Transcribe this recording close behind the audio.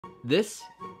This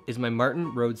is my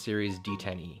Martin Road Series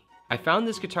D10e. I found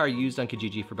this guitar used on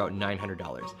Kijiji for about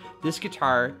 $900. This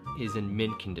guitar is in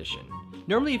mint condition.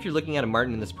 Normally if you're looking at a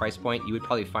Martin in this price point, you would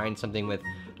probably find something with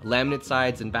laminate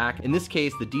sides and back. In this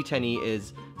case, the D10e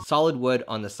is solid wood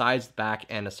on the sides, back,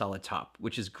 and a solid top,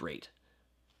 which is great.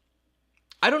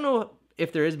 I don't know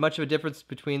if there is much of a difference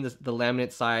between the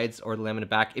laminate sides or the laminate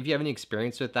back. If you have any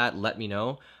experience with that, let me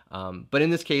know. But in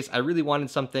this case, I really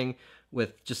wanted something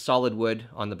with just solid wood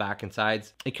on the back and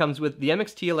sides. It comes with the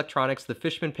MXT electronics, the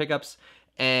Fishman pickups,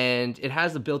 and it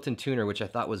has a built-in tuner, which I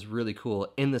thought was really cool,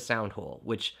 in the sound hole,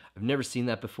 which I've never seen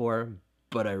that before,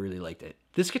 but I really liked it.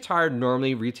 This guitar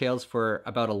normally retails for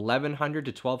about $1,100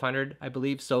 to $1,200, I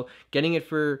believe, so getting it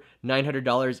for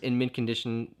 $900 in mint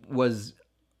condition was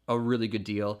a really good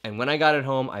deal. And when I got it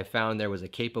home, I found there was a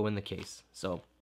capo in the case. So